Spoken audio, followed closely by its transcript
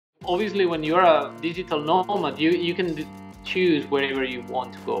Obviously, when you're a digital nomad, you can choose wherever you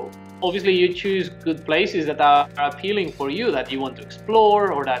want to go. Obviously, you choose good places that are appealing for you, that you want to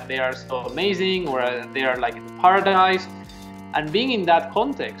explore, or that they are so amazing, or they are like in paradise. And being in that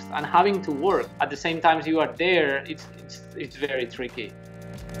context and having to work at the same time as you are there, it's very tricky.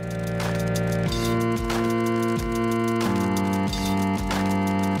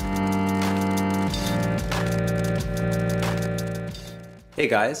 Hey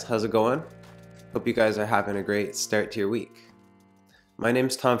guys, how's it going? Hope you guys are having a great start to your week. My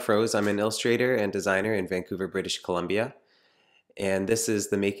name's Tom Froese. I'm an illustrator and designer in Vancouver, British Columbia, and this is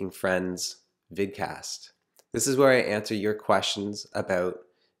the Making Friends vidcast. This is where I answer your questions about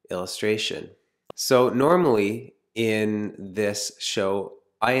illustration. So normally in this show,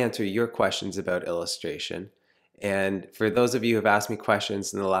 I answer your questions about illustration, and for those of you who have asked me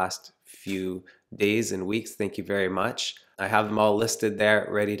questions in the last few days and weeks, thank you very much. I have them all listed there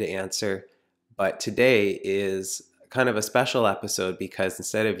ready to answer, but today is kind of a special episode because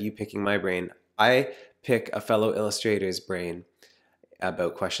instead of you picking my brain, I pick a fellow illustrator's brain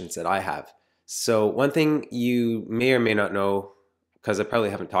about questions that I have. So one thing you may or may not know, because I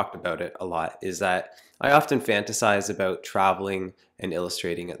probably haven't talked about it a lot, is that I often fantasize about traveling and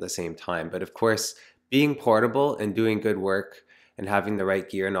illustrating at the same time. But of course, being portable and doing good work and having the right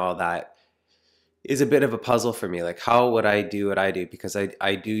gear and all that is a bit of a puzzle for me. Like, how would I do what I do? Because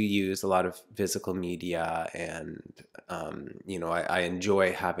I do use a lot of physical media, and I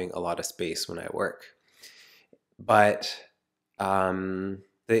enjoy having a lot of space when I work. But the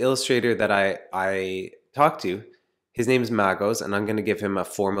illustrator that I talked to, his name is Magoz, and I'm going to give him a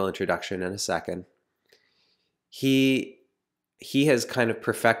formal introduction in a second. He has kind of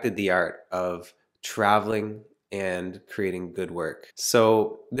perfected the art of traveling and creating good work.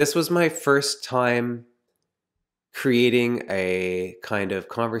 So this was my first time creating a kind of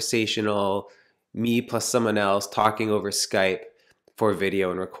conversational me plus someone else talking over Skype for video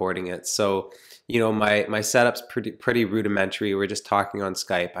and recording it. So, my setup's pretty rudimentary. We're just talking on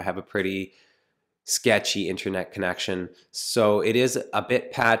Skype. I have a pretty sketchy internet connection, so it is a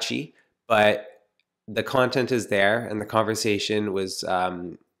bit patchy, but the content is there and the conversation was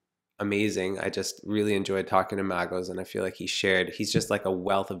amazing. I just really enjoyed talking to Magoz, and I feel like he's just like a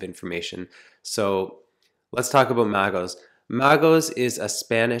wealth of information. So let's talk about Magoz. Magoz is a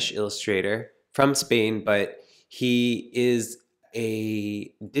Spanish illustrator from Spain, but he is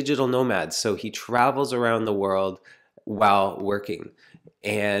a digital nomad. So he travels around the world while working.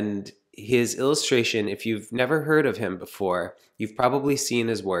 And his illustration, if you've never heard of him before, you've probably seen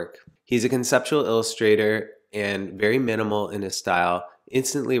his work. He's a conceptual illustrator and very minimal in his style,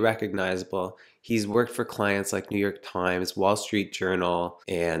 instantly recognizable. He's worked for clients like New York Times, Wall Street Journal,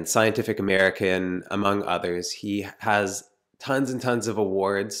 and Scientific American, among others. He has tons and tons of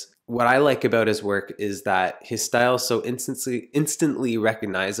awards. What I like about his work is that his style is so instantly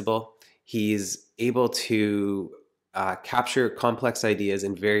recognizable. He's able to capture complex ideas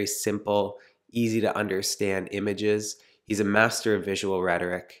in very simple, easy to understand images. He's a master of visual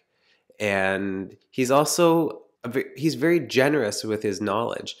rhetoric. And he's also he's very generous with his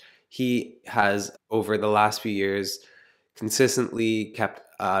knowledge. He has, over the last few years, consistently kept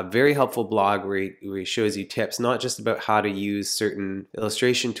a very helpful blog where he shows you tips, not just about how to use certain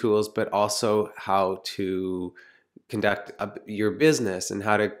illustration tools, but also how to conduct your business and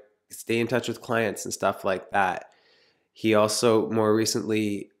how to stay in touch with clients and stuff like that. He also more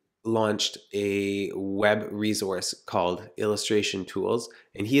recently launched a web resource called Illustration Tools,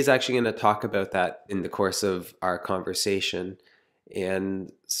 and he is actually going to talk about that in the course of our conversation.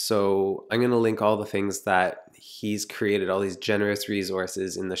 And so I'm going to link all the things that he's created, all these generous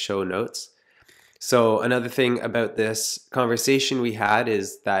resources, in the show notes. So another thing about this conversation we had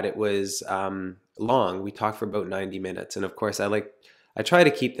is that it was long. We talked for about 90 minutes, and of course I try to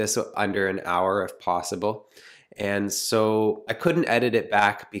keep this under an hour if possible. And so I couldn't edit it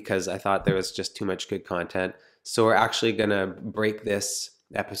back because I thought there was just too much good content. So we're actually going to break this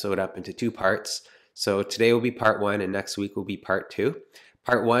episode up into two parts. So today will be part one and next week will be part two.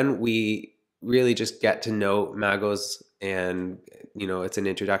 Part one, we really just get to know Magoz, and it's an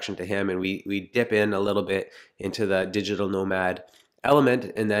introduction to him, and we dip in a little bit into the digital nomad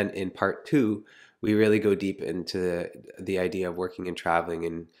element. And then in part two, we really go deep into the idea of working and traveling.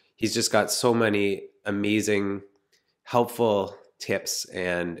 And he's just got so many amazing, helpful tips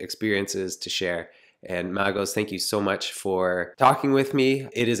and experiences to share. And Magoz, thank you so much for talking with me.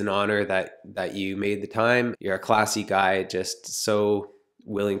 It is an honor that you made the time. You're a classy guy, just so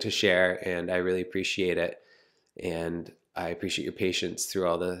willing to share, and I really appreciate it. And I appreciate your patience through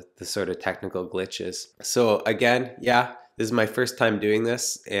all the sort of technical glitches. So again, yeah, this is my first time doing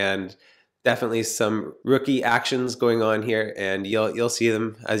this, and definitely some rookie actions going on here, and you'll see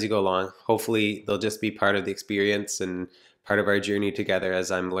them as you go along. Hopefully they'll just be part of the experience and part of our journey together as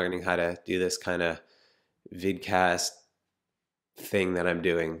I'm learning how to do this kind of vidcast thing that I'm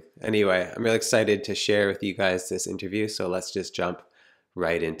doing. Anyway, I'm really excited to share with you guys this interview, so let's just jump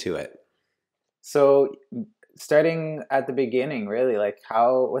right into it. So starting at the beginning, really, like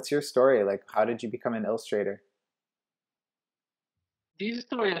what's your story? Like, how did you become an illustrator? This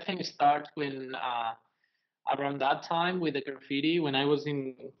story, I think, starts when around that time with the graffiti, when I was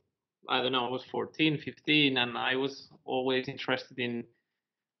in, I don't know, I was 14, 15, and I was always interested in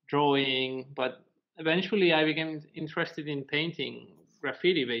drawing, but eventually I became interested in painting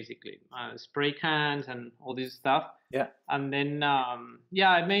graffiti, basically, spray cans and all this stuff. Yeah. And then,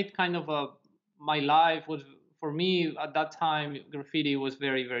 yeah, I made kind of my life was, for me at that time, graffiti was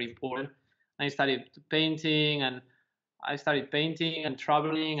very, very important. I started painting and I started painting and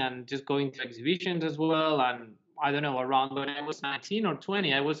traveling and just going to exhibitions as well. And I don't know, around when I was 19 or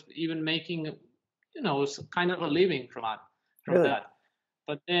 20, I was even making, kind of a living from Really? that.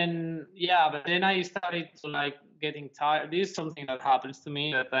 But then, yeah, but then I started to like getting tired. This is something that happens to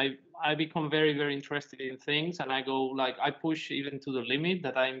me, that I become very, very interested in things, and I go like I push even to the limit,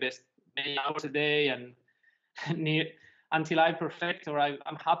 that I invest many hours a day and near, until I perfect or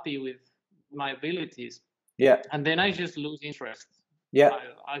I'm happy with my abilities. Yeah. And then I just lose interest. Yeah.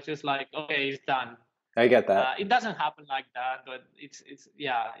 I just like, okay, it's done. I get that. It doesn't happen like that, but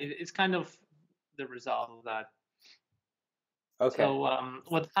it's kind of the result of that. Okay. So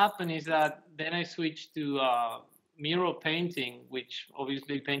what happened is that then I switched to mural painting, which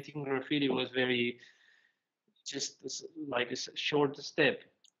obviously painting graffiti was very just like a short step.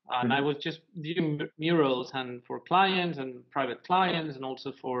 And I was just doing murals and for clients and private clients and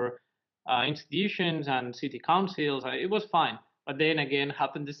also for institutions and city councils. It was fine. But then again,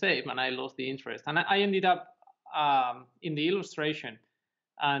 happened the same, and I lost the interest. And I ended up in the illustration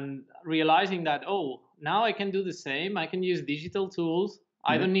and realizing that, oh, now I can do the same. I can use digital tools.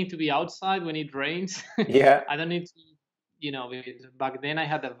 I don't need to be outside when it rains. Yeah. I don't need to, because back then I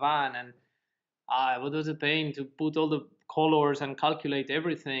had a van, and what was a pain to put all the colors and calculate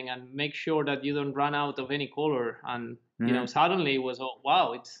everything and make sure that you don't run out of any color. And suddenly it was, oh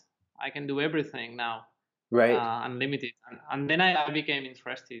wow, I can do everything now, Right. unlimited. And then I became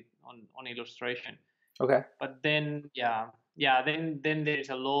interested on illustration. Okay. But then then there's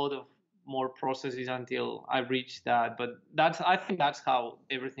a lot of more processes until I reached that. But I think that's how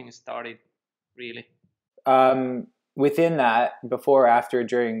everything started, really. Within that, before, after,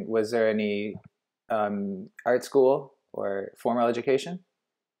 during, was there any art school or formal education?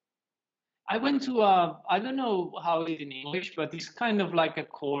 I went to I don't know how it is in English, but it's kind of like a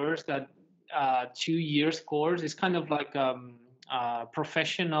course that 2 years course. It's kind of like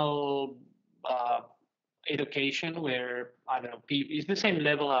professional education where, I don't know, it's the same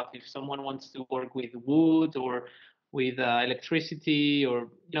level of if someone wants to work with wood or with electricity, or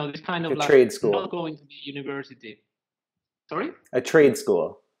this kind of A like trade school. not going to the university. Sorry? A trade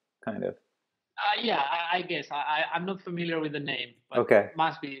school, kind of. Yeah, I guess I'm not familiar with the name, but Okay. it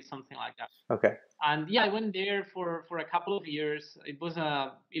must be something like that. Okay. And yeah, I went there for a couple of years. It was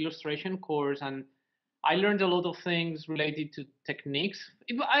a illustration course, and I learned a lot of things related to techniques.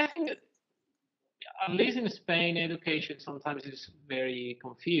 I think, at least in Spain, education sometimes is very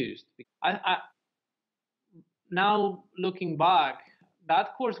confused. Now looking back,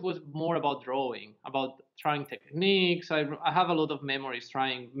 that course was more about drawing, about trying techniques. I have a lot of memories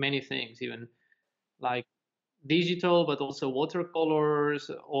trying many things, even like digital, but also watercolors,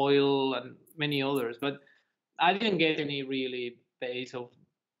 oil, and many others. But I didn't get any really base of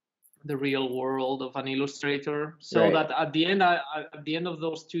the real world of an illustrator. So Right. that at the end of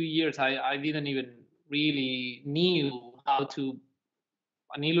those 2 years, I didn't even really knew how to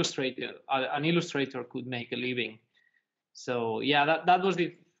an illustrator could make a living. So yeah, that was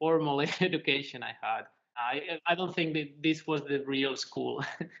the formal education I had. I don't think that this was the real school.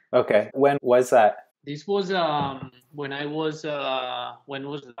 Okay. When was that? This was when I was when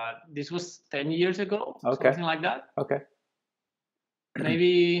was that? This was 10 years ago, Okay. something like that. Okay.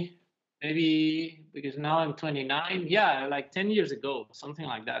 Maybe because now I'm 29. Yeah, like 10 years ago, something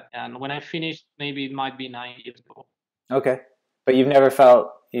like that. And when I finished, maybe it might be 9 years ago. Okay. But you never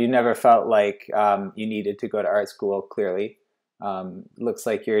felt like you needed to go to art school, clearly. Looks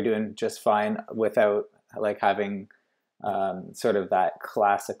like you're doing just fine without like having sort of that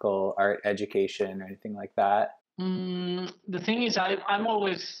classical art education or anything like that. The thing is,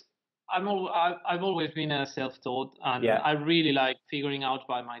 I've always been a self-taught, and Yeah. I really like figuring out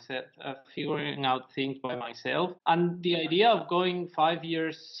by myself, figuring out things by myself. And the idea of going 5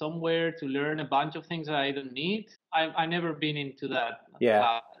 years somewhere to learn a bunch of things that I don't need, I never been into that.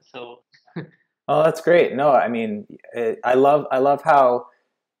 Yeah. So Oh, that's great. No, I mean, I love how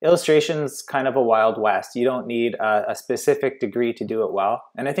illustration's kind of a wild west. You don't need a specific degree to do it well,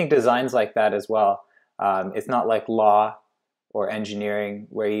 and I think design's like that as well. It's not like law or engineering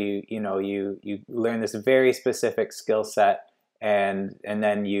where you learn this very specific skill set, and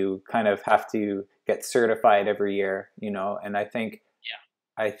then you kind of have to get certified every year, and I think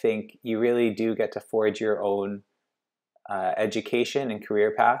you really do get to forge your own education and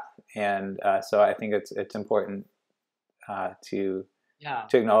career path, and so I think it's important to yeah,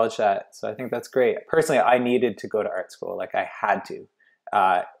 acknowledge that. So I think that's great. Personally, I needed to go to art school, like I had to,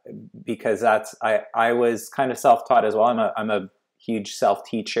 because I was kind of self-taught as well. I'm a huge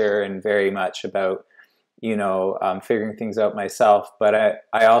self-teacher and very much about figuring things out myself. But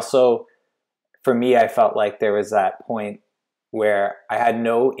I also, for me, I felt like there was that point where I had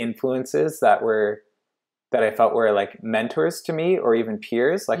no influences that I felt were like mentors to me or even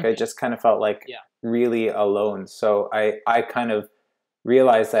peers. Like I just kind of felt like really alone. So I kind of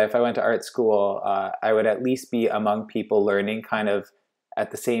realized that if I went to art school, I would at least be among people learning kind of at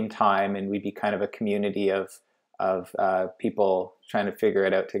the same time, and we'd be kind of a community of people trying to figure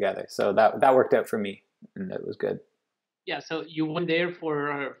it out together. So that worked out for me, and it was good. Yeah. So you went there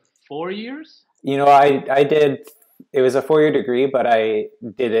for 4 years? I did. It was a 4-year degree, but I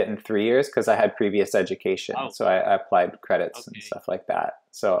did it in 3 years because I had previous education. Oh. So I applied credits and stuff like that.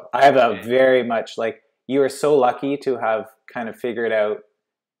 So I have a very much like, you are so lucky to have kind of figured out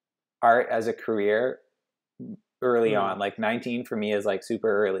art as a career early on. Like 19 for me is like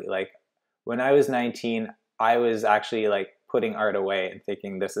super early. Like when I was 19, I was actually like putting art away and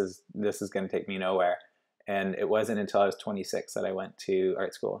thinking this is going to take me nowhere. And it wasn't until I was 26 that I went to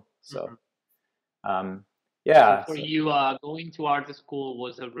art school. So, yeah. So for you, going to art school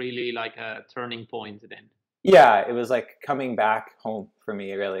was a really like a turning point then. Yeah, it was like coming back home for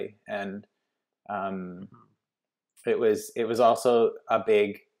me, really, and it was also a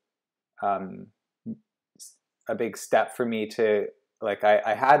big step for me to like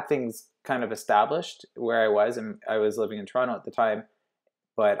I had things kind of established where I was, and I was living in Toronto at the time,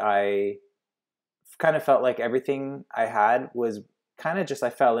 but I kind of felt like everything I had was kind of just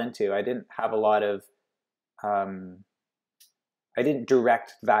I fell into. I didn't have a lot of I didn't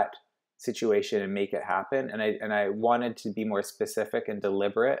direct that situation and make it happen, and I wanted to be more specific and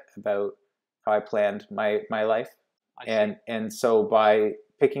deliberate about how I planned my life. And so by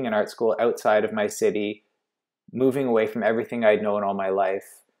picking an art school outside of my city, moving away from everything I'd known all my life,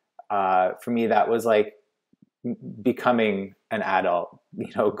 for me that was like becoming an adult,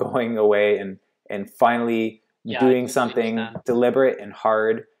 going away and finally doing something deliberate and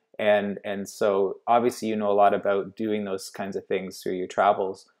hard. And so obviously a lot about doing those kinds of things through your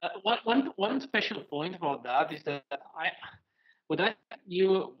travels. One special point about that is that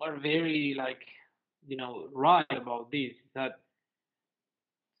you are very like right about this, that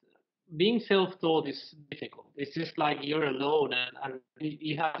being self-taught is difficult. It's just like you're alone and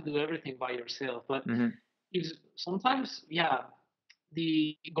you have to do everything by yourself. But it's sometimes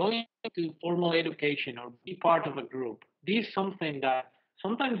the going to formal education or be part of a group, this is something that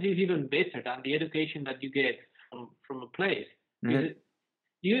sometimes is even better than the education that you get from a place.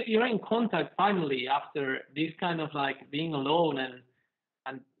 You're in contact finally after this kind of like being alone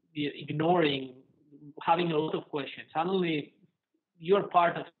and ignoring, having a lot of questions. Suddenly you're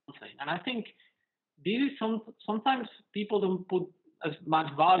part of something. And I think this is sometimes people don't put as much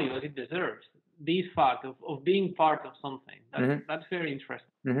value as it deserves. This fact of being part of something. That's very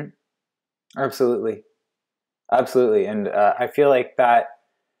interesting. Absolutely. And I feel like that,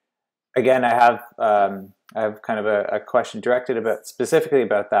 again, I have kind of a question directed specifically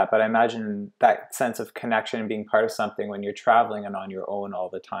about that, but I imagine that sense of connection and being part of something when you're traveling and on your own all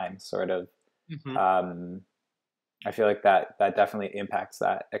the time, sort of, I feel like that definitely impacts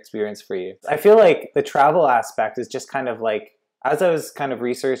that experience for you. I feel like the travel aspect is just kind of like, as I was kind of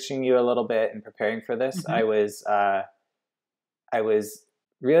researching you a little bit and preparing for this, I was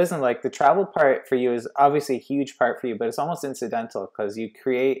realizing like the travel part for you is obviously a huge part for you, but it's almost incidental because you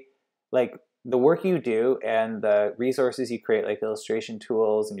create like the work you do and the resources you create, like illustration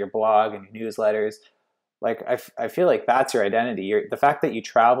tools and your blog and your newsletters. Like I feel like that's your identity. The fact that you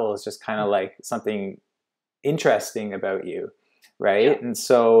travel is just kind of like something interesting about you, right? And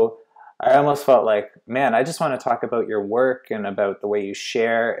so I almost felt like, man, I just want to talk about your work and about the way you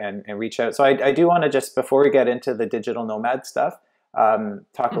share and reach out. So I do want to just, before we get into the digital nomad stuff,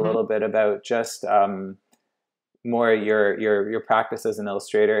 talk a little bit about just more your practice as an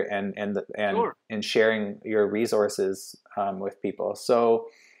illustrator Sure. and sharing your resources with people. So,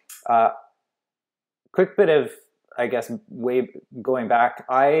 quick bit of, I guess, way going back.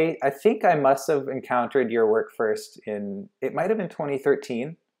 I think I must have encountered your work first it might have been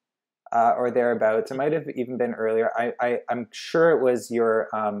 2013 or thereabouts. It might have even been earlier. I'm sure it was your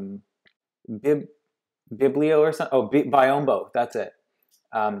Biblio or something. Oh, Biombo. That's it.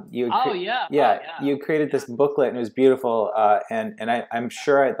 You created this booklet and it was beautiful. And I'm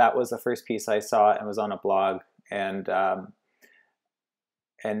sure that was the first piece I saw and was on a blog. And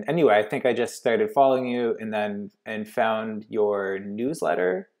anyway, I think I just started following you and found your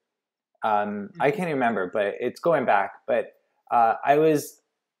newsletter. I can't even remember, but it's going back. But I was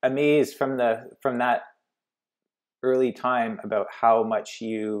amazed from that early time about how much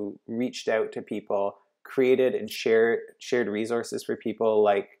you reached out to people, created and shared resources for people,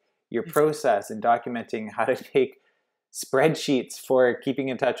 like your process and documenting how to take spreadsheets for keeping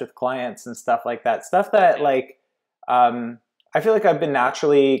in touch with clients and stuff like that. Stuff that like I feel like I've been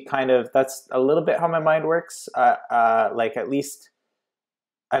naturally that's a little bit how my mind works. Like at least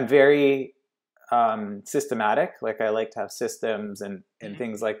I'm very systematic. Like I like to have systems and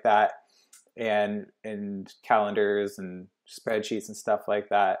things like that, and calendars and spreadsheets and stuff like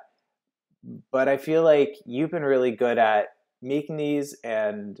that. But I feel like you've been really good at making these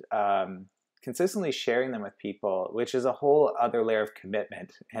and consistently sharing them with people, which is a whole other layer of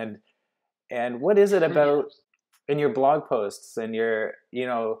commitment. And what is it about in your blog posts and your,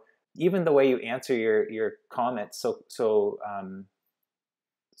 even the way you answer your comments so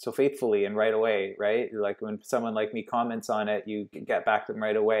faithfully and right away, right? Like when someone like me comments on it, you get back to them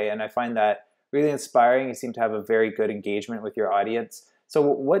right away. And I find that really inspiring. You seem to have a very good engagement with your audience. So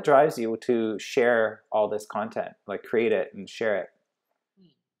what drives you to share all this content, like create it and share it?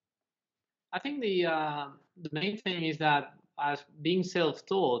 I think the main thing is that as being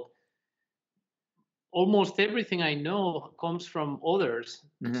self-taught, almost everything I know comes from others,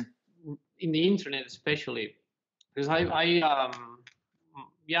 in the internet especially, because I'm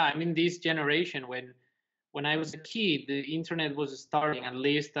in this generation when I was a kid, the internet was starting, at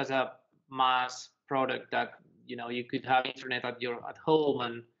least as a mass product that you could have internet at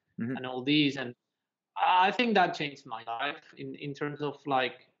home and all these, and I think that changed my life in terms of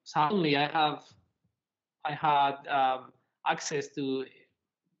like suddenly I had access to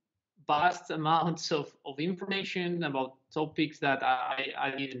vast amounts of information about topics that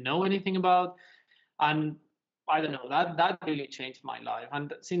I didn't know anything about, and I don't know, that really changed my life.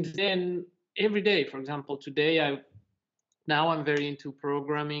 And since then, every day, for example, today I'm very into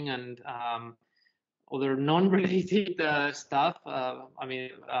programming and other non-related stuff.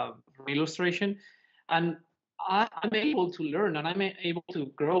 From illustration, and I'm able to learn and I'm able to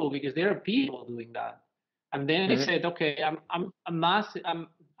grow because there are people doing that. And then I said, okay,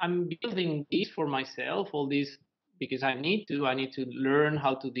 I'm building this for myself, all this, because I need to learn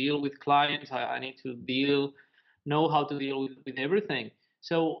how to deal with clients. I need to know how to deal with everything.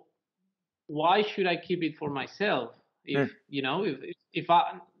 So why should I keep it for myself? If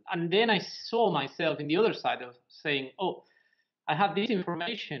I, and then I saw myself in the other side of saying, oh, I have this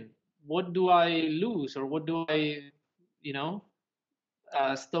information. What do I lose, or what do I,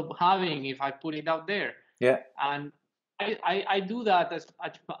 stop having if I put it out there? Yeah. And I do that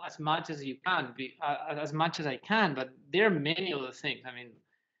as much as you can, as much as I can. But there are many other things. I mean,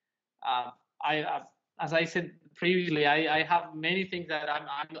 as I said previously, I have many things that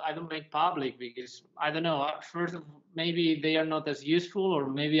I don't make public because I don't know. First, maybe they are not as useful, or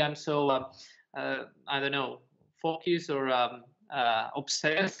maybe I'm so I don't know, focused or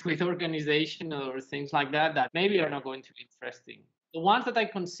obsessed with organization or things like that maybe are not going to be interesting. The ones that I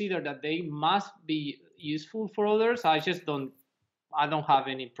consider that they must be useful for others, I don't have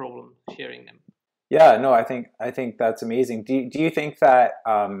any problem sharing them. Yeah, no, I think that's amazing. Do you think that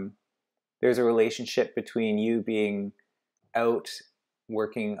there's a relationship between you being out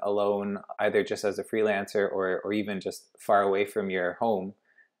working alone, either just as a freelancer or even just far away from your home,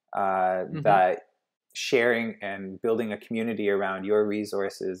 that sharing and building a community around your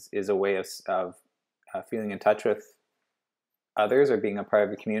resources is a way of feeling in touch with others or being a part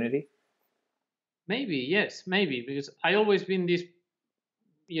of a community? Maybe, yes, maybe, because I always been this,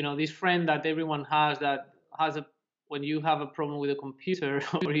 this friend that everyone has that has when you have a problem with a computer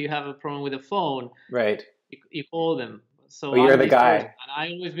or you have a problem with a phone, right? You call them. So you're the guy. And I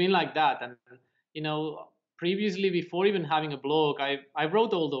always been like that. And previously, before even having a blog, I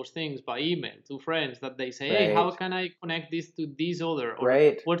wrote all those things by email to friends that they say, hey, how can I connect this to this other?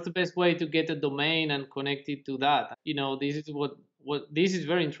 Or what's the best way to get a domain and connect it to that? This is this is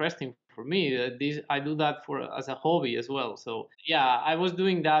very interesting for me. This I do that for as a hobby as well. So yeah, I was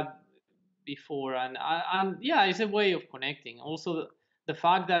doing that before, and yeah, it's a way of connecting. Also, the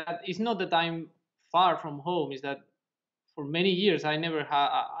fact that it's not that I'm far from home is that for many years I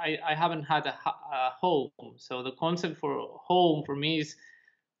haven't had a home. So the concept for home for me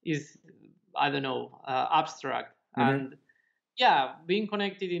is I don't know, abstract. And yeah, being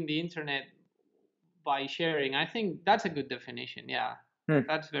connected in the internet by sharing, I think that's a good definition. Yeah, Hmm.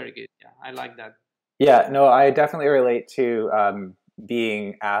 that's very good. Yeah, I like that. Yeah, no, I definitely relate to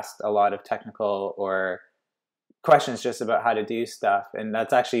being asked a lot of technical or questions just about how to do stuff, and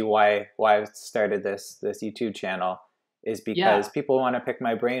that's actually why I've started this YouTube channel, is because Yeah, people want to pick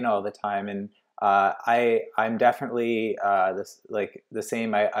my brain all the time, and I'm definitely this like the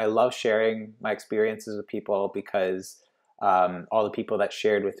same. I love sharing my experiences with people because all the people that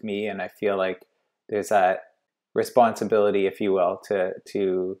shared with me, and I feel like there's that responsibility, if you will,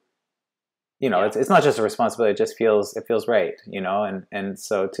 to yeah, it's not just a responsibility, it feels right, and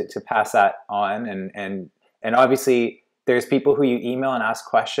so to pass that on, and obviously there's people who you email and ask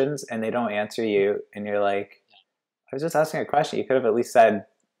questions and they don't answer you, and you're like, I was just asking a question, you could have at least said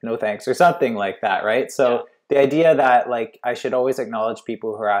no thanks or something like that, right? yeah, So the idea that like I should always acknowledge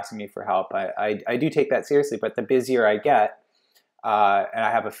people who are asking me for help, I do take that seriously, but the busier I get, and I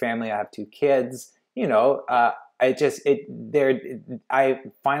have a family, I have two kids, I just, I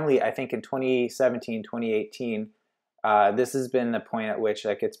finally, I think in 2017, 2018, this has been the point at which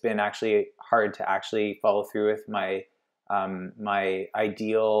like it's been actually hard to actually follow through with my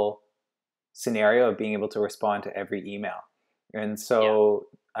ideal scenario of being able to respond to every email. And yeah. so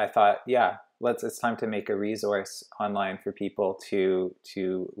I thought, yeah, it's time to make a resource online for people to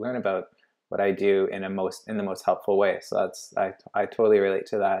learn about what I do in the most helpful way. So I totally relate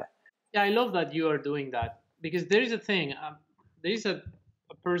to that. Yeah, I love that you are doing that because there is a thing. There is a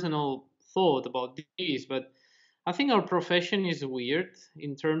personal thought about this, but I think our profession is weird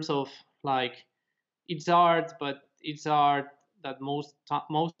in terms of like it's art, but it's art that most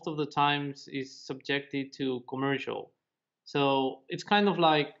of the times is subjected to commercial. So it's kind of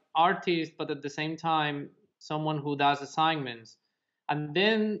like artist, but at the same time someone who does assignments. And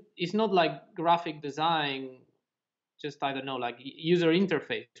then it's not like graphic design, just I don't know, like user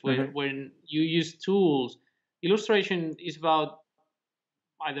interface where Hmm. when you use tools. Illustration is about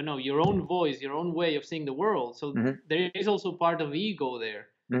I don't know, your own voice, your own way of seeing the world. So Hmm. there is also part of ego there.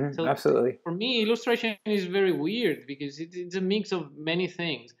 Hmm. So Absolutely. for me, illustration is very weird because it's a mix of many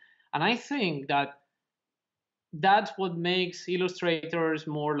things. And I think that that's what makes illustrators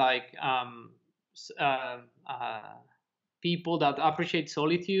more like uh, uh, people that appreciate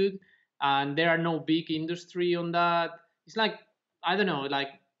solitude, and there are no big industry on that. It's like I don't know, like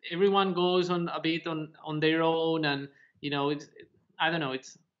everyone goes on a bit on their own, and it's I don't know,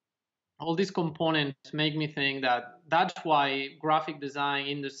 it's all these components make me think that that's why graphic design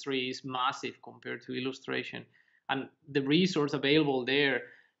industry is massive compared to illustration, and the resource available there,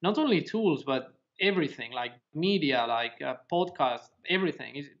 not only tools but everything like media, like podcast,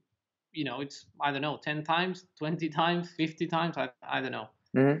 everything is it's I don't know 10 times, 20 times, 50 times, I don't know.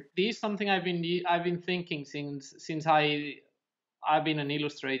 Hmm. This is something I've been thinking since I've been an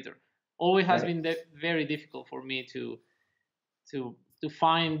illustrator. Always has Right. been very difficult for me to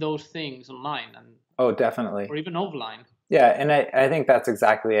find those things online and Oh, definitely. or even offline. Yeah, and I think that's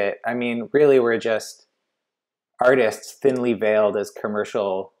exactly it. I mean, really, we're just artists thinly veiled as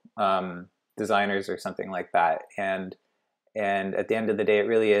commercial designers or something like that. And at the end of the day, it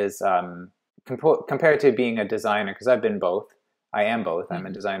really is compared to being a designer, because I've been both. I am both. I'm a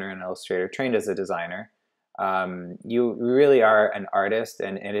Mhm. designer and an illustrator, trained as a designer. You really are an artist,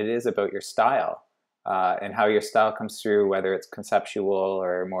 and it is about your style and how your style comes through, whether it's conceptual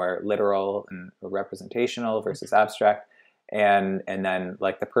or more literal and representational versus abstract, and then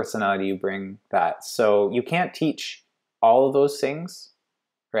like the personality you bring that. So you can't teach all of those things,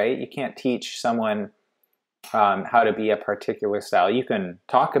 right? You can't teach someone how to be a particular style. You can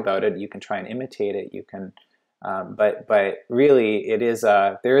talk about it, you can try and imitate it, you can, but really,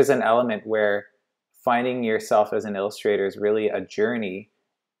 there is an element where finding yourself as an illustrator is really a journey,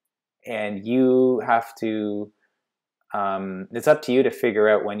 and you have to. It's up to you to figure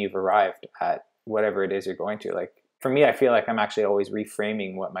out when you've arrived at whatever it is you're going to. Like for me, I feel like I'm actually always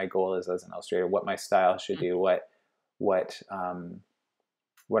reframing what my goal is as an illustrator, what my style should do, what what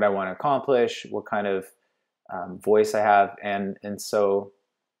I want to accomplish, what kind of voice I have, and so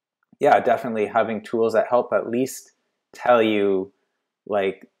yeah, definitely having tools that help at least tell you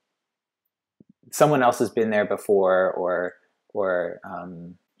like someone else has been there before, or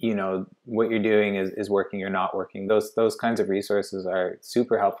you know, what you're doing is working or not working. Those kinds of resources are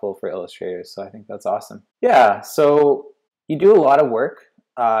super helpful for illustrators. So I think that's awesome. Yeah. So you do a lot of work.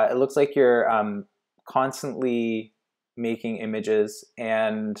 It looks like you're constantly making images,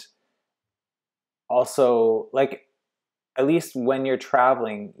 and also, like, at least when you're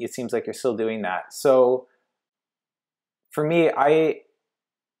traveling, it seems like you're still doing that. So for me, the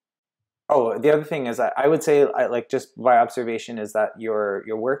other thing is that I would say, like, just by observation, is that your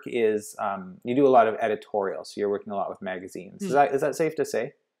work is, you do a lot of editorial, so you're working a lot with magazines. Is that safe to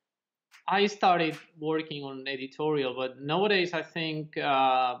say? I started working on editorial, but nowadays I think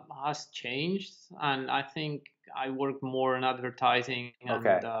has changed, and I think I work more on advertising and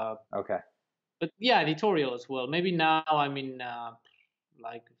Okay. but yeah, editorial as well. Maybe now I'm in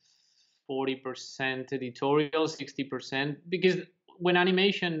like 40% editorial, 60%, because when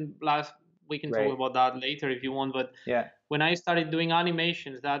animation last, we can talk about that later if you want, but yeah, when I started doing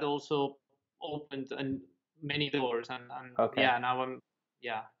animations, that also opened many doors, and yeah, now I'm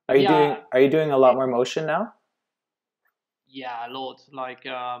Are you doing a lot more motion now? Yeah, a lot. Like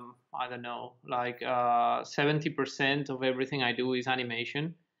I don't know, like 70% of everything I do is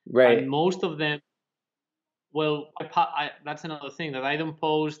animation, and most of them. Well, that's another thing that I don't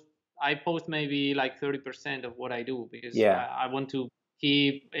post. I post maybe like 30% of what I do, because I want to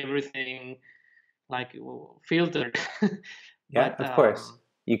keep everything like filtered. Yeah, of course.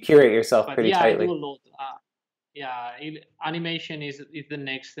 You curate yourself pretty tightly. I do a lot. Animation is the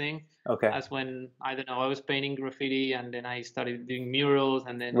next thing. As when, I don't know, I was painting graffiti, and then I started doing murals,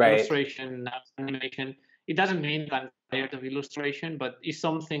 and then illustration, now animation. It doesn't mean that I'm tired of illustration, but it's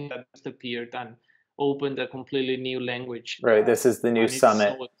something that just appeared and opened a completely new language. Right. This is the new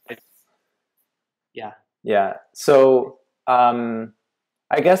summit. Yeah. Yeah. So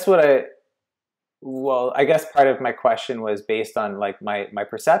I guess I guess part of my question was based on, like, my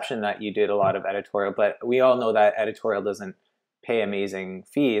perception that you did a lot of editorial, but we all know that editorial doesn't pay amazing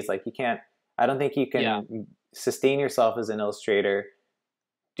fees. Like, I don't think you can sustain yourself as an illustrator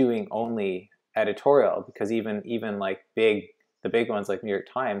doing only editorial, because even like the big ones like New York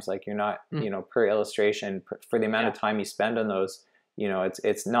Times, like, you're not, you know, per illustration, for the amount of time you spend on those, you know,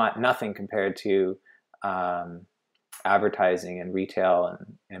 it's nothing compared to advertising and retail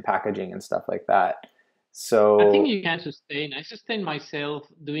and packaging and stuff like that. So I think you can sustain. I sustain myself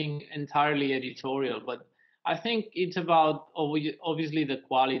doing entirely editorial, but I think it's about obviously the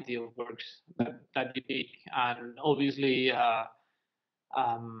quality of works that you pick, and obviously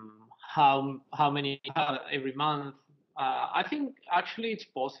how many every month. I think actually it's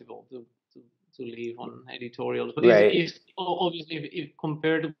possible to live on editorials, but it's obviously, if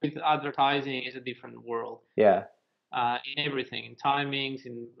compared with advertising, it's a different world. Yeah. In everything, in timings,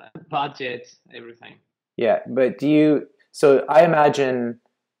 in budgets, everything. Yeah, but so I imagine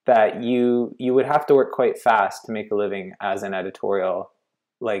that you would have to work quite fast to make a living as an editorial.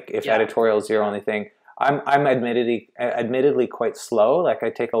 Like, if editorial is your only thing. I'm admittedly quite slow. Like, I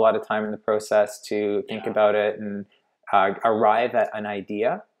take a lot of time in the process to think about it and arrive at an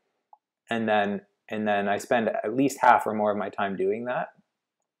idea, and then I spend at least half or more of my time doing that.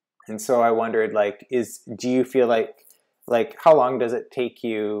 And so I wondered, like, do you feel like how long does it take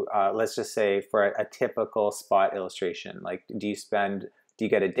you, let's just say, for a typical spot illustration? Like, do you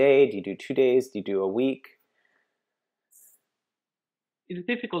get a day? Do you do 2 days? Do you do a week? It's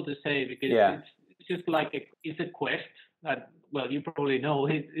difficult to say, because it's just like it's a quest that, well, you probably know.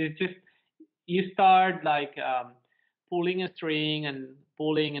 It's just, you start like pulling a string and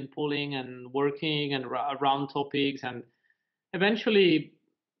pulling and pulling and working and around topics, and eventually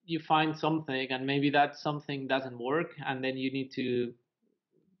you find something, and maybe that something doesn't work, and then you need to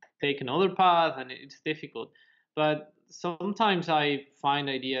take another path, and it's difficult. But sometimes I find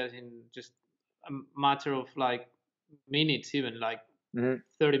ideas in just a matter of like minutes, even like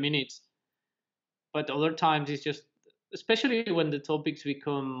 30 minutes. But other times it's just, especially when the topics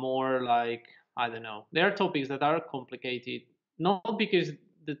become more like, I don't know, there are topics that are complicated, not because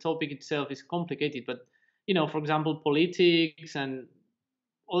the topic itself is complicated, but, you know, for example, politics and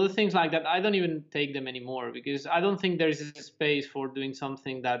other things like that. I don't even take them anymore, because I don't think there is a space for doing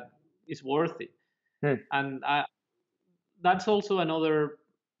something that is worth it. And that's also another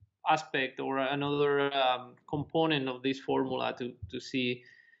aspect, or another component of this formula to see.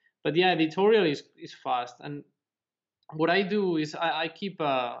 But yeah, editorial is fast. And what I do is I keep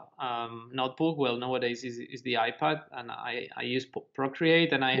a notebook. Well, nowadays is the iPad, and I use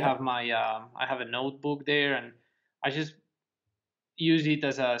Procreate, and I have my I have a notebook there, and I just use it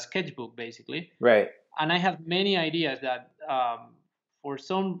as a sketchbook, basically. Right. And I have many ideas that for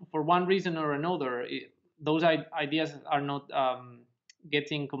one reason or another, those ideas are not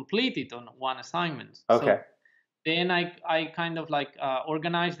getting completed on one assignment. Okay. So then I kind of like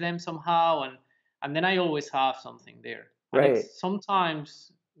organize them somehow, and then I always have something there. And Right. it's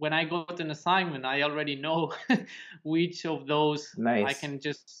sometimes when I got an assignment, I already know which of those I Nice. can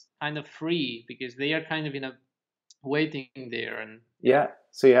just kind of free, because they are kind of in a waiting there. And Yeah.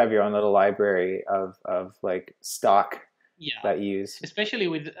 So you have your own little library of like stock yeah, that you use. especially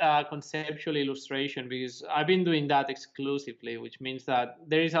with conceptual illustration, because I've been doing that exclusively, which means that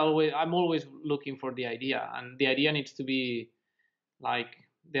I'm always looking for the idea, and the idea needs to be like,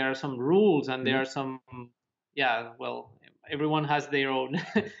 there are some rules, and there Mhm. are some, yeah, well, everyone has their own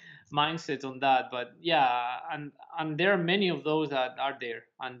mindset on that, but yeah, and there are many of those that are there,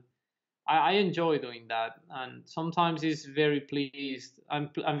 and I enjoy doing that. And sometimes it's very pleased.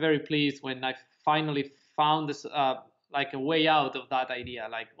 I'm very pleased when I finally found this like a way out of that idea.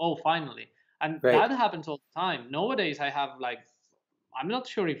 Like, oh, finally. And Right. that happens all the time. Nowadays, I have like, I'm not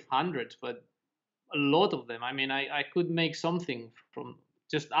sure if hundreds, but a lot of them. I mean, I could make something from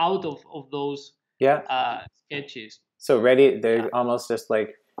just out of those Yeah. sketches. So ready, Yeah. they're almost just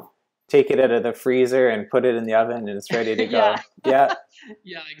like take it out of the freezer and put it in the oven and it's ready to Yeah. go. Yeah.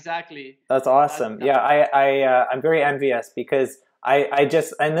 Yeah, exactly. That's awesome. That, Yeah, I'm very envious because I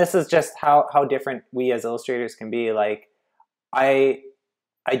just, and this is just how different we as illustrators can be. Like I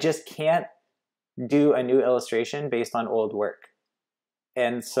I just can't do a new illustration based on old work.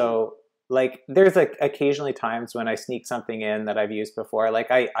 And so like there's like occasionally times when I sneak something in that I've used before. Like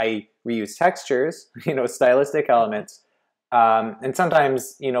I reuse textures, you know, stylistic elements. And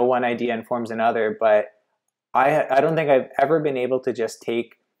sometimes, you know, one idea informs another, but I don't think I've ever been able to just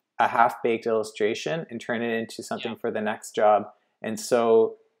take a half-baked illustration and turn it into something for the next job. And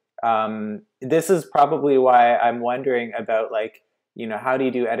so this is probably why I'm wondering about, like, you know, how do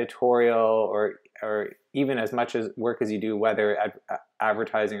you do editorial or even as much as work as you do, whether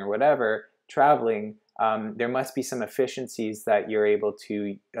advertising or whatever, traveling. There must be some efficiencies that you're able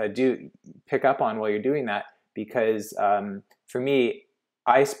to pick up on while you're doing that, because for me,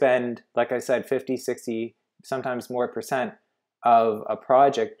 I spend, like I said, 50, 60, sometimes more percent of a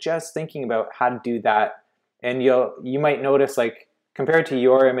project just thinking about how to do that. And you might notice, like, compared to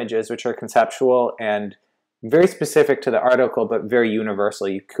your images, which are conceptual and very specific to the article, but very universal,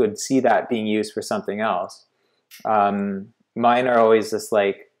 you could see that being used for something else. Mine are always just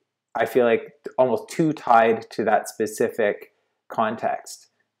like, I feel like almost too tied to that specific context.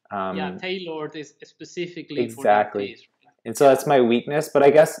 Yeah, tailored is specifically for that Exactly. piece. And so that's my weakness, but I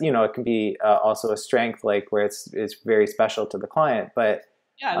guess, you know, it can be also a strength, like where it's very special to the client. But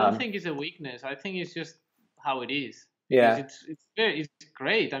yeah, I don't think it's a weakness. I think it's just how it is. Because yeah, it's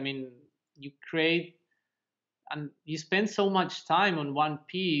great. I mean, you create and you spend so much time on one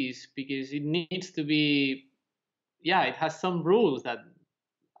piece because it needs to be, yeah, it has some rules that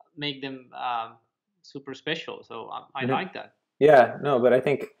make them super special. So I like that. yeah, no, but I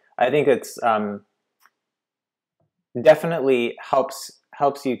think it's definitely helps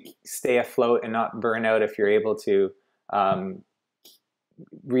you stay afloat and not burn out if you're able to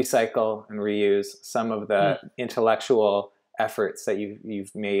recycle and reuse some of the intellectual efforts that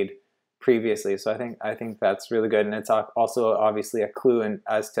you've made previously. So I think that's really good, and it's also obviously a clue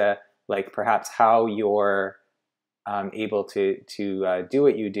as to, like, perhaps how you're able to do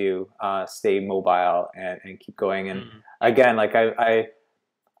what you do, stay mobile and keep going. And again, like I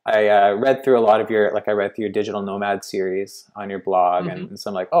read through a lot of I read through your digital nomad series on your blog, and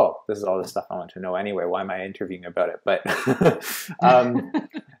so I'm like, oh, this is all the stuff I want to know anyway. Why am I interviewing about it? But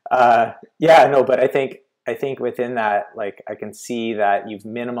yeah, no, but I think within that, like, I can see that you've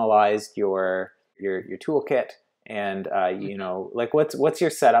minimalized your toolkit, and you know, like, what's your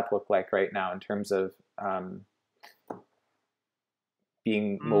setup look like right now in terms of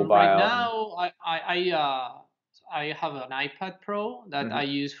being mobile? Right now, I have an iPad Pro that I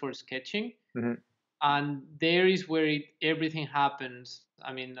use for sketching, and there is where everything happens.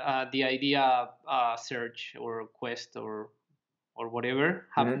 I mean, the idea search or quest or whatever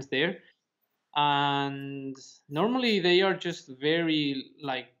happens there, and normally they are just very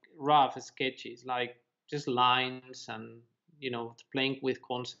like rough sketches, like just lines and, you know, playing with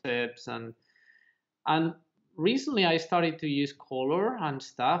concepts. And recently I started to use color and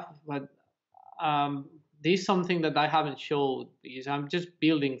stuff, but this is something that I haven't showed because I'm just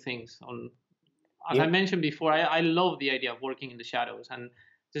building things on. As I mentioned before, I love the idea of working in the shadows and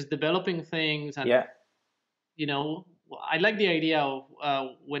just developing things. And you know, I like the idea of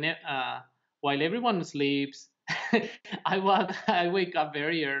while everyone sleeps, I wake up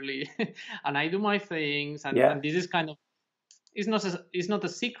very early and I do my things, and this is kind of, it's not a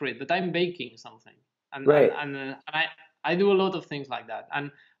secret that I'm baking something, and I do a lot of things like that.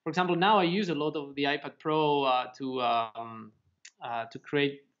 And for example, now I use a lot of the iPad Pro to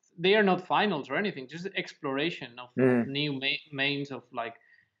create. They are not finals or anything, just exploration of new mains of like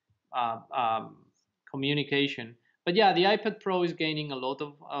uh, um, communication. But yeah, the iPad Pro is gaining a lot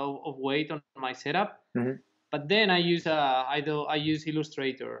of weight on my setup. But then I use I use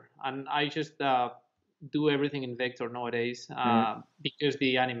Illustrator, and I just do everything in vector nowadays because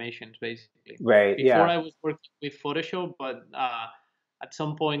the animations basically. Right. Before Yeah. I was working with Photoshop, but at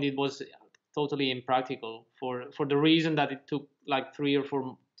some point it was totally impractical for the reason that it took like 3 or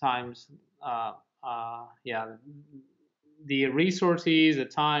 4 times. Yeah, the resources, the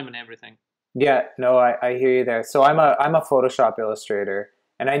time, and everything. Yeah, no, I hear you there. So I'm a Photoshop illustrator,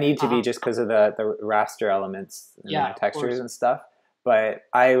 and I need to be just because of the raster elements and my Yeah, of textures course. and stuff. But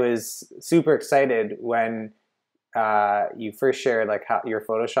I was super excited when you first shared like how your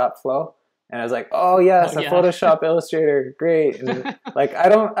Photoshop flow, and I was like, oh yes, Oh a yeah. Photoshop illustrator, great. And like I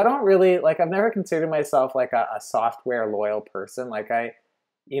don't really like I've never considered myself like a software loyal person. Like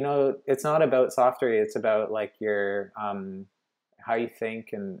it's not about software, it's about like your how you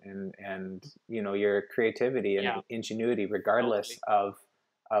think and your creativity and Yeah, ingenuity regardless totally.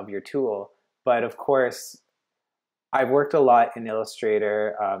 of your tool. But of course I've worked a lot in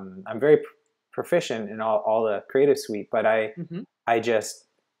Illustrator. I'm very proficient in all the creative suite, but I just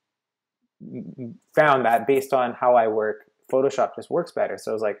found that based on how I work, Photoshop just works better.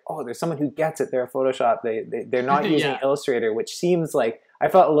 So I was like, oh, there's someone who gets it. They're Photoshop. They're not using Yeah, Illustrator, which seems like I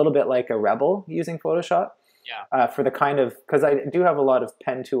felt a little bit like a rebel using Photoshop yeah. for the kind of, because I do have a lot of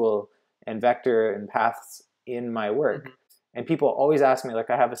pen tool and vector and paths in my work. And people always ask me, like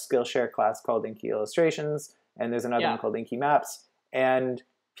I have a Skillshare class called Inky Illustrations, and there's another one Yeah. called Inky Maps. And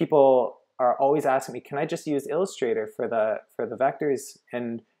people are always asking me, can I just use Illustrator for the vectors?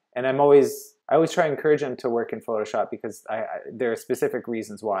 And I always try to encourage them to work in Photoshop because there are specific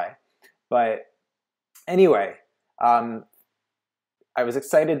reasons why. But anyway, I was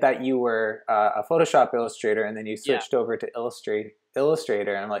excited that you were a Photoshop illustrator, and then you switched over to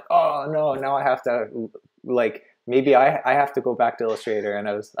Illustrator, and I'm like, oh no, now I have to like maybe I have to go back to Illustrator, and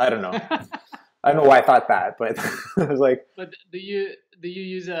I don't know. I don't know why I thought that, but I was like. But do you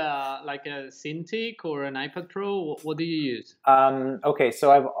use like a Cintiq or an iPad Pro? What do you use? Okay,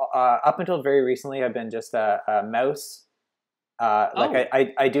 so I've up until very recently I've been just a mouse. Like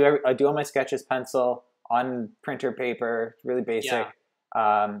I do all my sketches pencil on printer paper, really basic.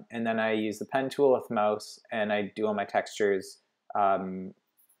 And then I use the pen tool with mouse, and I do all my textures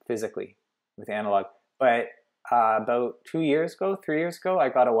physically with analog. But about 3 years ago, I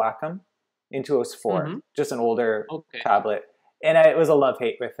got a Wacom Intuos 4, just an older tablet, and it was a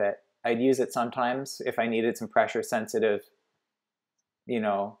love-hate with it. I'd use it sometimes if I needed some pressure-sensitive,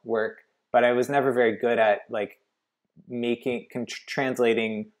 work, but I was never very good at like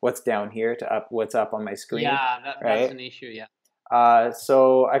translating what's down here to what's up on my screen. Yeah, that's an issue. Yeah.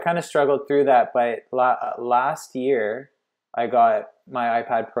 So I kind of struggled through that, but last year I got my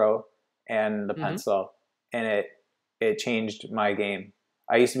iPad Pro and the pencil, and it changed my game.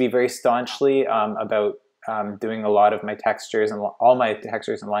 I used to be very staunchly about doing a lot of my textures and all my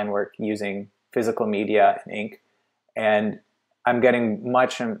textures and line work using physical media and ink, and I'm getting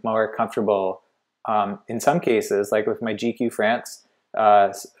much more comfortable in some cases, like with my GQ France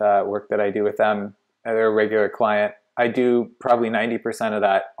work that I do with them. They're a regular client. I do probably 90% of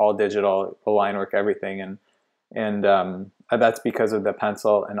that all digital, the line work, everything, and that's because of the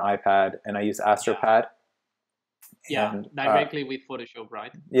pencil and iPad, and I use AstroPad. Yeah, and, directly with Photoshop,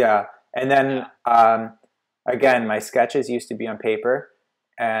 right? Yeah, and then again, my sketches used to be on paper,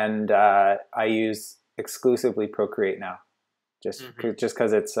 and I use exclusively Procreate now, just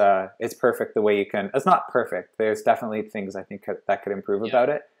because it's perfect the way you can. It's not perfect. There's definitely things I think that could improve about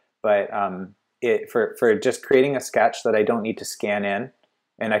it, but for just creating a sketch that I don't need to scan in,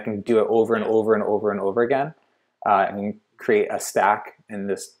 and I can do it over and over and over and over again, and create a stack and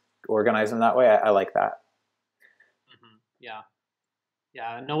just organize them that way. I like that.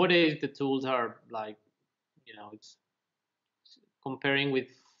 Yeah. Nowadays the tools are like, it's comparing with,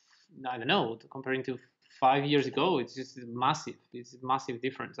 I don't know, comparing to 5 years ago, it's just massive. It's a massive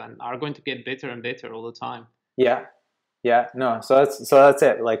difference, and are going to get better and better all the time. Yeah. No. So that's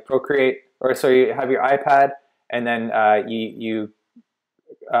it. Like Procreate, or so you have your iPad, and then you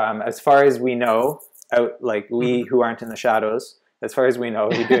as far as we know, like we who aren't in the shadows, as far as we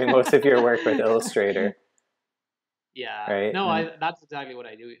know, you're doing most of your work with Illustrator. Yeah. Right. No, that's exactly what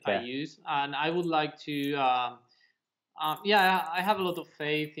I do. I use, and I would like to. I have a lot of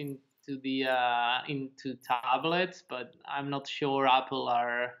faith into tablets, but I'm not sure Apple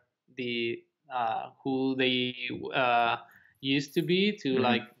are the who they used to be to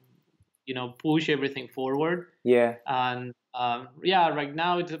like push everything forward. Yeah. And yeah, right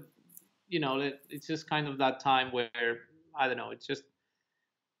now it's it's just kind of that time where I don't know, it's just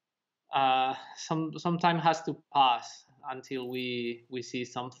some time has to pass until we see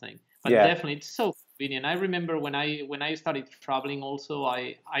something. But Yeah. definitely it's so convenient. I remember when I started traveling also,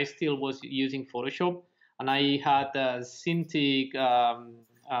 I still was using Photoshop, and I had a Cintiq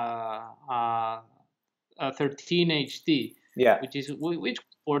 13 HD, Yeah. which is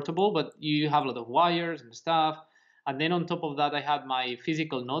portable, but you have a lot of wires and stuff. And then on top of that, I had my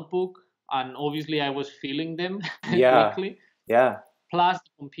physical notebook, and obviously I was filling them Yeah. quickly, Yeah. plus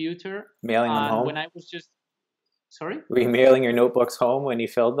the computer. Mailing them And home? when I was just, sorry? Were you mailing your notebooks home when you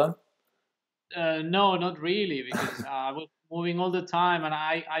filled them? No, not really, because I was moving all the time, and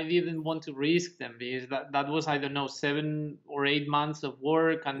I didn't want to risk them, because that was, I don't know, 7 or 8 months of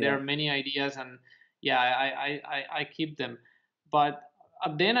work, and there Yeah. are many ideas, and yeah, I keep them. But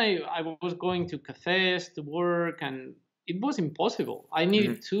then I was going to cafes to work, and it was impossible. I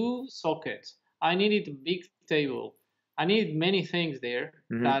needed 2 sockets. I needed a big table. I needed many things there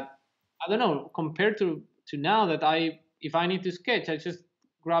that, I don't know, compared to now, that if I need to sketch, I just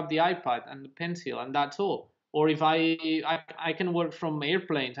grab the iPad and the pencil, and that's all. Or if I can work from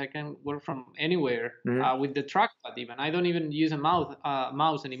airplanes, I can work from anywhere with the trackpad. Even I don't even use a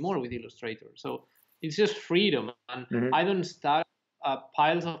mouse anymore with Illustrator. So it's just freedom, and I don't stack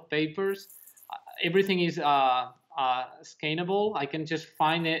piles of papers. Everything is scannable. I can just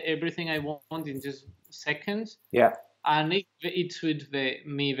find everything I want in just seconds. Yeah. And it suits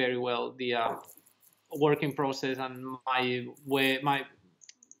me very well, the working process, and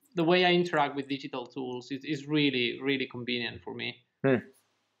the way I interact with digital tools is really, really convenient for me.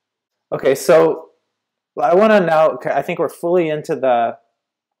 Okay, so I want to now, I think we're fully into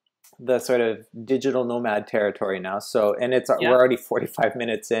the sort of digital nomad territory now. So, and we're already 45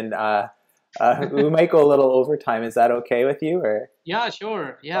 minutes in. We might go a little overtime. Is that okay with you, or? Yeah,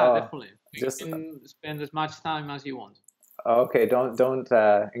 sure. Yeah, definitely. You Just can spend as much time as you want. okay. Don't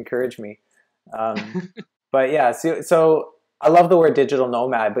encourage me. But yeah, so I love the word digital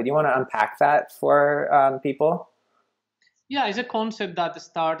nomad, but you want to unpack that for people? Yeah, it's a concept that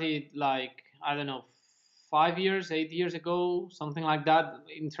started like, I don't know, 5 years, 8 years ago, something like that,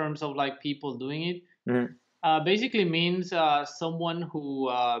 in terms of like people doing it. Basically means someone who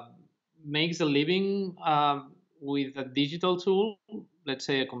makes a living with a digital tool, let's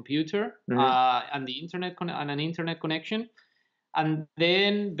say a computer, and the internet and an internet connection, and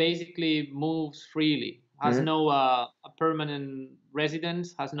then basically moves freely. Has no a permanent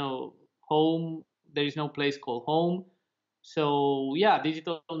residence, has no home. There is no place called home. So yeah,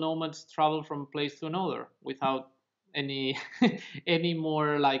 digital nomads travel from place to another without any any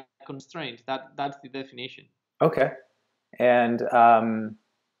more like constraints. That's the definition. Okay, and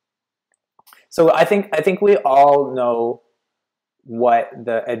so I think we all know what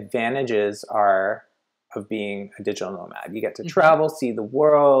the advantages are of being a digital nomad. You get to travel, see the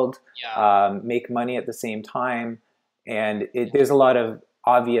world, make money at the same time, and there's a lot of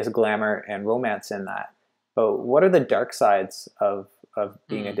obvious glamour and romance in that. But what are the dark sides of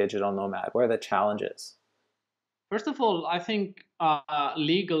being a digital nomad? What are the challenges? First of all, I think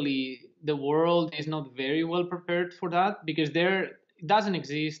legally the world is not very well prepared for that, because there doesn't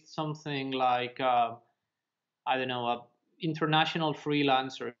exist something like I don't know, a international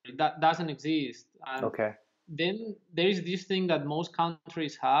freelancer. That doesn't exist. And Okay. then there is this thing that most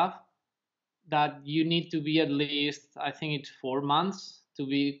countries have, that you need to be at least, I think it's 4 months to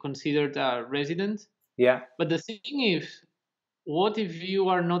be considered a resident. Yeah. But the thing is, what if you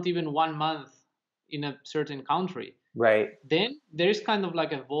are not even 1 month in a certain country? Right. Then there is kind of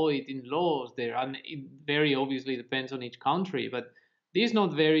like a void in laws there, and it very obviously depends on each country, but this is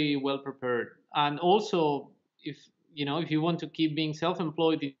not very well prepared. And also, if if you want to keep being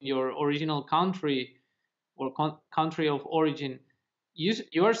self-employed in your original country or country of origin,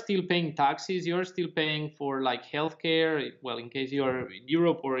 you are still paying taxes. You are still paying for like healthcare. Well, in case you are in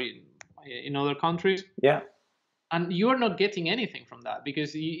Europe or in other countries. Yeah. And you are not getting anything from that,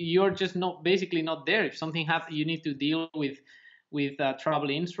 because you're just not basically not there. If something happens, you need to deal with travel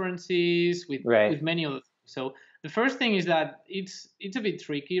insurances, with many other things. So the first thing is that it's a bit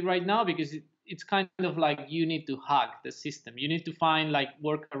tricky right now, because it's kind of like you need to hack the system. You need to find like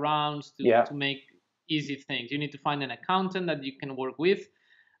workarounds to make easy things. You need to find an accountant that you can work with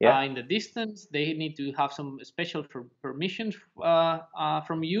in the distance. They need to have some special permissions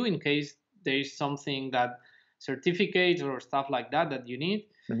from you in case there is something that certificates or stuff like that you need.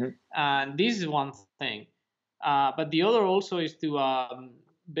 And this is one thing. But the other also is to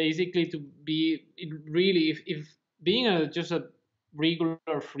basically to be really, if being just a regular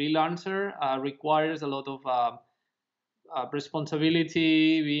freelancer requires a lot of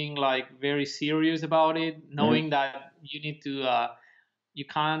responsibility, being like very serious about it, knowing that you need to you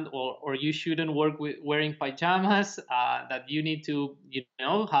can't or you shouldn't work with wearing pajamas, that you need to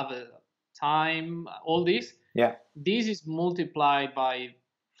have a time, all this. Yeah. This is multiplied by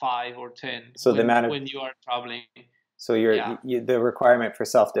 5 or 10 So the amount of when you are traveling. So the requirement for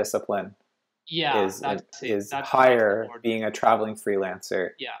self-discipline is that's higher being a traveling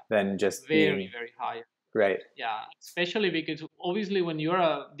freelancer than just very high. Right. Yeah, especially because obviously when you're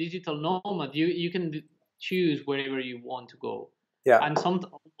a digital nomad, you can choose wherever you want to go. Yeah. And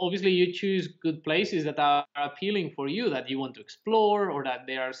obviously you choose good places that are appealing for you, that you want to explore, or that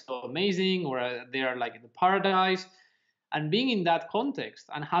they are so amazing, or they are like in the paradise. And being in that context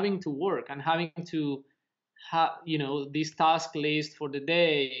and having to work and having to this task list for the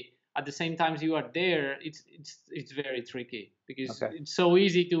day at the same time you are there, it's very tricky, because it's so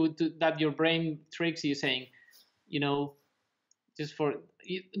easy to that your brain tricks you saying, just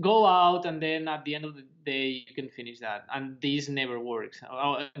go out and then at the end of the day you can finish that, and this never works.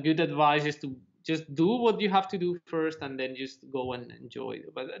 A good advice is to just do what you have to do first and then just go and enjoy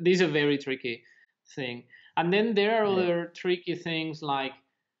it. But this is a very tricky thing. And then there are other tricky things, like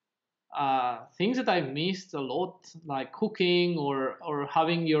things that I've missed a lot, like cooking or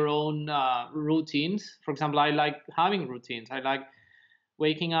having your own routines. For example, I like having routines. I like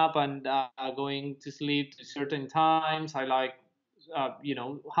waking up and going to sleep to certain times. I like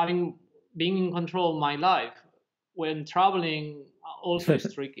being in control of my life. When traveling, also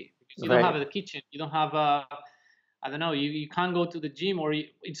is tricky because you don't have a kitchen. You don't have I don't know, you can't go to the gym, or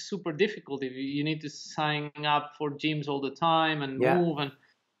it's super difficult if you need to sign up for gyms all the time and move. And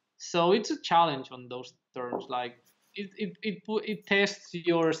so it's a challenge on those terms. Like it tests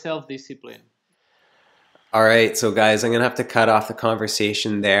your self-discipline. All right, so guys, I'm gonna have to cut off the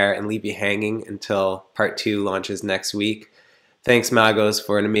conversation there and leave you hanging until part 2 launches next week. Thanks, Magoz,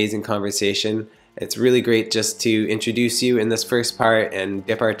 for an amazing conversation. It's really great just to introduce you in this first part and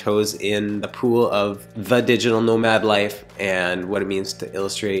dip our toes in the pool of the digital nomad life and what it means to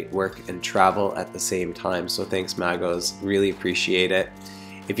illustrate, work, and travel at the same time. So thanks, Magoz. Really appreciate it.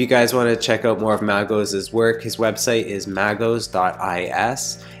 If you guys want to check out more of Magoz's work, his website is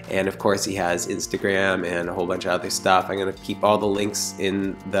magoz.is, and of course he has Instagram and a whole bunch of other stuff. I'm going to keep all the links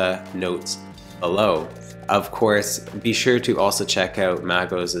in the notes below. Of course, be sure to also check out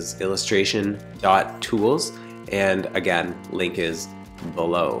Magoz's illustration.tools, and again, link is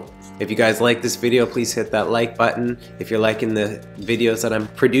below. If you guys like this video, please hit that like button. If you're liking the videos that I'm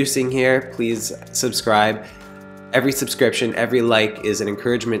producing here, please subscribe. Every subscription, every like is an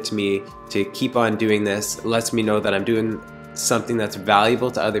encouragement to me to keep on doing this. It lets me know that I'm doing something that's valuable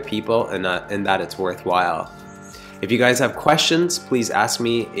to other people and that it's worthwhile. If you guys have questions, please ask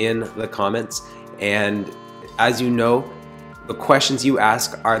me in the comments. And as you know, the questions you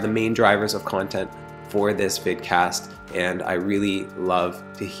ask are the main drivers of content for this vidcast. And I really love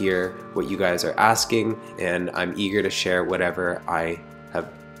to hear what you guys are asking, and I'm eager to share whatever I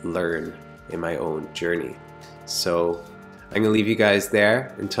have learned in my own journey. So I'm gonna leave you guys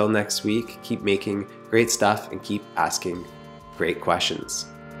there. Until next week, keep making great stuff and keep asking great questions.